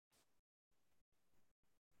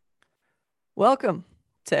Welcome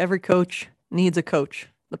to Every Coach Needs a Coach,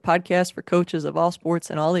 the podcast for coaches of all sports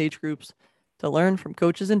and all age groups to learn from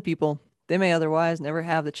coaches and people they may otherwise never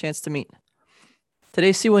have the chance to meet.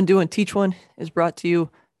 Today's See One, Do One, Teach One is brought to you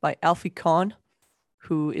by Alfie Kohn,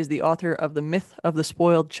 who is the author of The Myth of the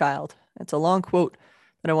Spoiled Child. It's a long quote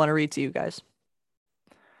that I want to read to you guys.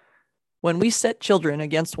 When we set children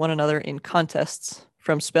against one another in contests,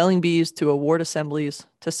 from spelling bees to award assemblies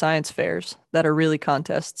to science fairs that are really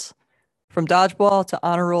contests, from dodgeball to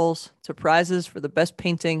honor rolls to prizes for the best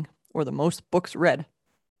painting or the most books read,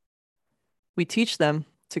 we teach them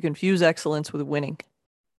to confuse excellence with winning,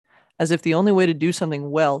 as if the only way to do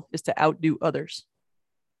something well is to outdo others.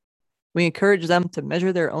 We encourage them to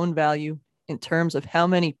measure their own value in terms of how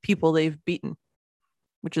many people they've beaten,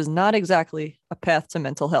 which is not exactly a path to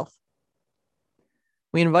mental health.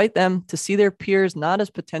 We invite them to see their peers not as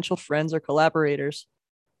potential friends or collaborators,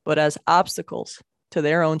 but as obstacles to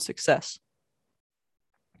their own success.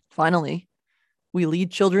 Finally, we lead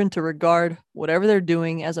children to regard whatever they're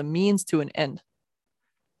doing as a means to an end.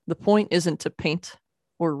 The point isn't to paint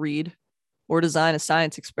or read or design a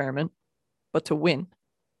science experiment, but to win.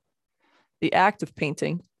 The act of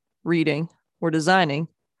painting, reading, or designing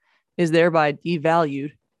is thereby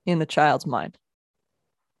devalued in the child's mind.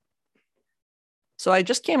 So I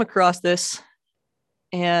just came across this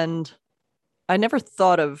and I never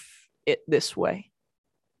thought of it this way.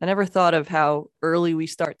 I never thought of how early we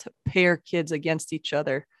start to pair kids against each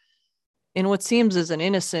other in what seems as an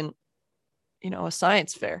innocent, a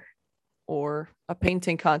science fair or a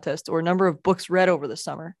painting contest or a number of books read over the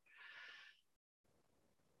summer.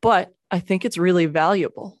 But I think it's really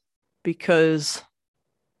valuable because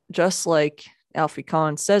just like Alfie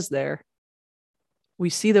Kohn says there, we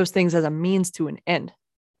see those things as a means to an end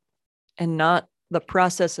and not the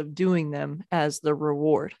process of doing them as the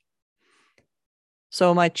reward.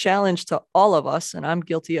 So my challenge to all of us, and I'm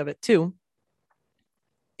guilty of it too,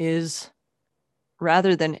 is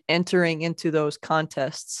rather than entering into those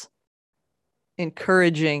contests,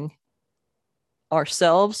 encouraging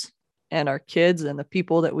ourselves and our kids and the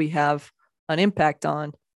people that we have an impact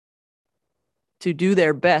on to do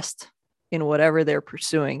their best in whatever they're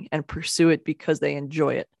pursuing and pursue it because they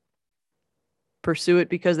enjoy it. Pursue it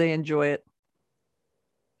because they enjoy it.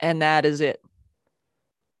 And that is it.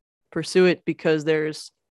 Pursue it because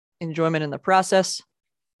there's enjoyment in the process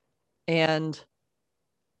and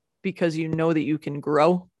because you know that you can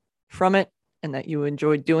grow from it and that you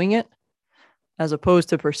enjoy doing it, as opposed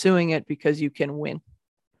to pursuing it because you can win.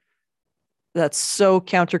 That's so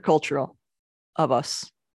countercultural of us.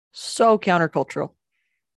 So countercultural.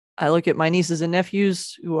 I look at my nieces and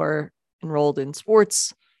nephews who are enrolled in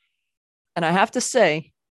sports, and I have to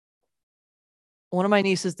say, one of my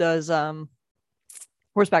nieces does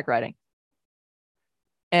horseback riding.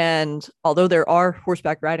 And although there are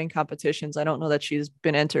horseback riding competitions, I don't know that she's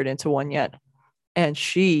been entered into one yet. And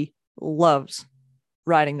she loves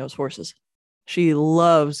riding those horses. She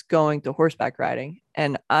loves going to horseback riding.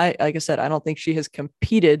 And like I said, I don't think she has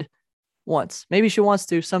competed once. Maybe she wants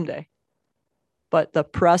to someday. But the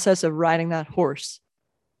process of riding that horse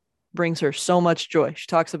brings her so much joy. She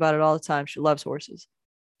talks about it all the time. She loves horses.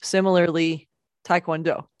 Similarly,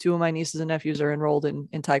 Taekwondo. Two of my nieces and nephews are enrolled in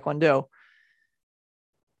Taekwondo.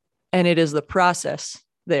 And it is the process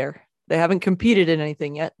there. They haven't competed in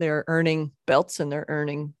anything yet. They're earning belts and they're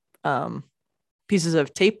earning pieces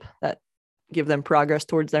of tape that give them progress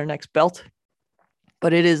towards their next belt.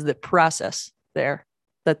 But it is the process there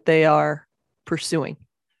that they are pursuing.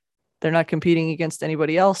 They're not competing against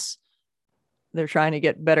anybody else. They're trying to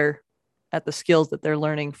get better at the skills that they're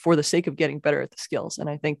learning for the sake of getting better at the skills. And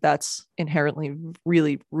I think that's inherently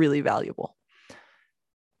really, really valuable.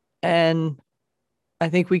 And I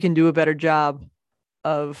think we can do a better job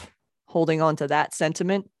of holding on to that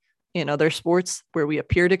sentiment in other sports where we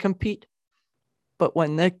appear to compete. But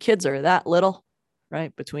when the kids are that little,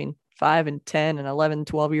 right, between 5 and 10 and 11,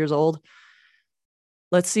 12 years old,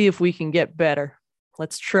 let's see if we can get better.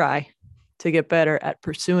 Let's try to get better at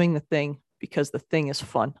pursuing the thing because the thing is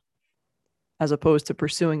fun, as opposed to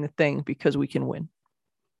pursuing the thing because we can win.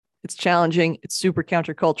 It's challenging. It's super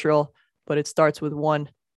countercultural, but it starts with one,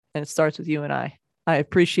 and it starts with you and I. I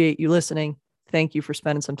appreciate you listening. Thank you for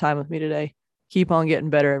spending some time with me today. Keep on getting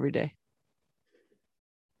better every day.